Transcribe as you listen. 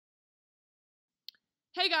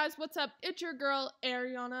Hey guys, what's up? It's your girl,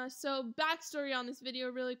 Ariana. So, backstory on this video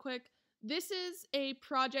really quick. This is a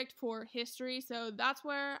project for history, so that's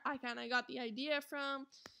where I kind of got the idea from.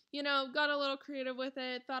 Got a little creative with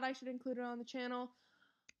it, thought I should include it on the channel.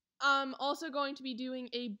 I'm also going to be doing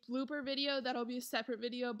a blooper video. That'll be a separate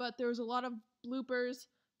video, but there was a lot of bloopers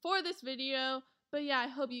for this video. But yeah, I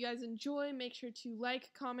hope you guys enjoy. Make sure to like,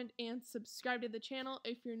 comment, and subscribe to the channel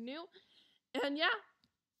if you're new. And yeah,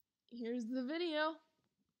 here's the video.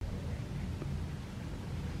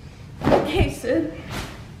 Hey, Sid.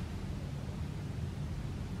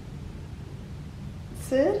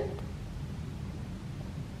 Sid?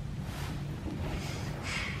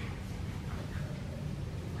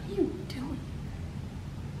 What are you doing?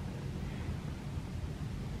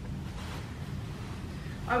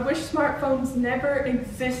 I wish smartphones never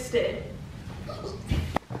existed.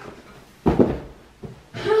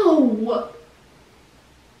 How?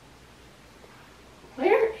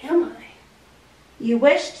 Where am I? You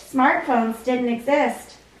wished smartphones didn't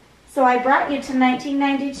exist, so I brought you to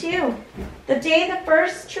 1992, the day the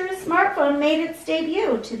first true smartphone made its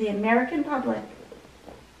debut to the American public.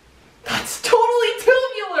 That's totally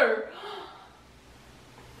tubular!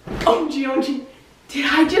 OMG, did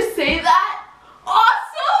I just say that?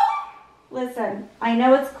 Awesome! Listen, I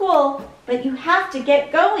know it's cool, but you have to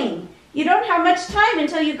get going. You don't have much time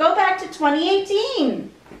until you go back to 2018.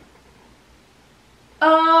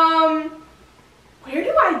 Where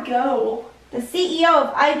do I go? The CEO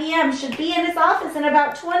of IBM should be in his office in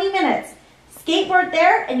about 20 minutes. Skateboard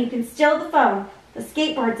there, and you can steal the phone. The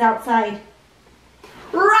skateboard's outside.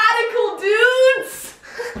 Radical dudes!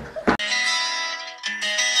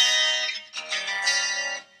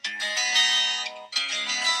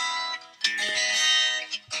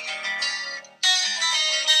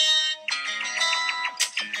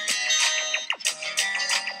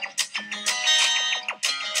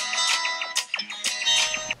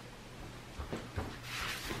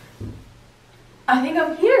 I think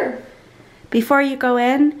I'm here. Before you go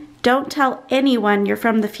in, don't tell anyone you're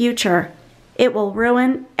from the future. It will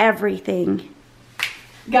ruin everything.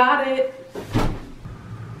 Got it.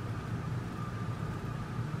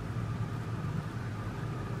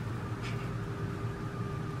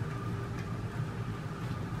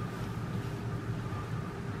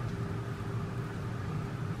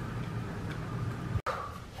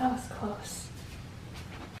 That was close.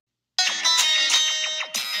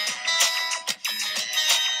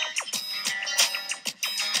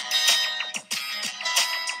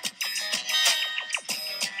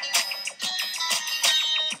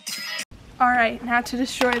 Alright, now to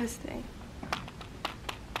destroy this thing.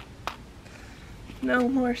 No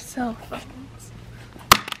more cell phones.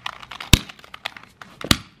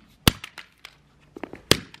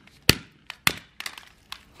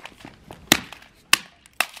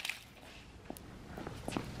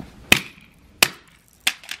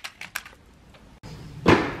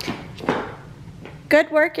 Good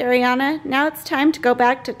work, Ariana. Now it's time to go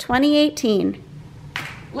back to 2018.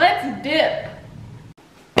 Let's dip.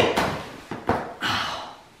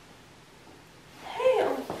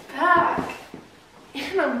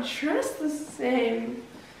 And I'm dressed the same.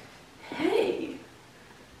 Hey,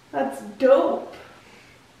 that's dope.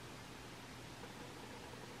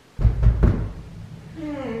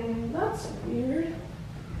 That's weird.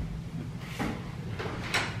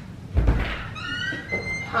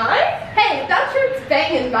 Hi? Hey, that shirt's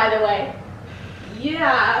banging, by the way.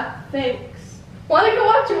 Yeah, thanks. Wanna go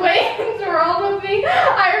watch Wayne's World with me?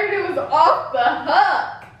 I heard it was off the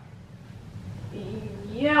hook.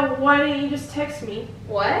 Yeah, why didn't you just text me?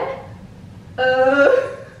 What?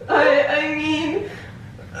 I mean,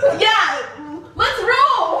 yeah, let's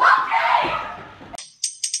roll!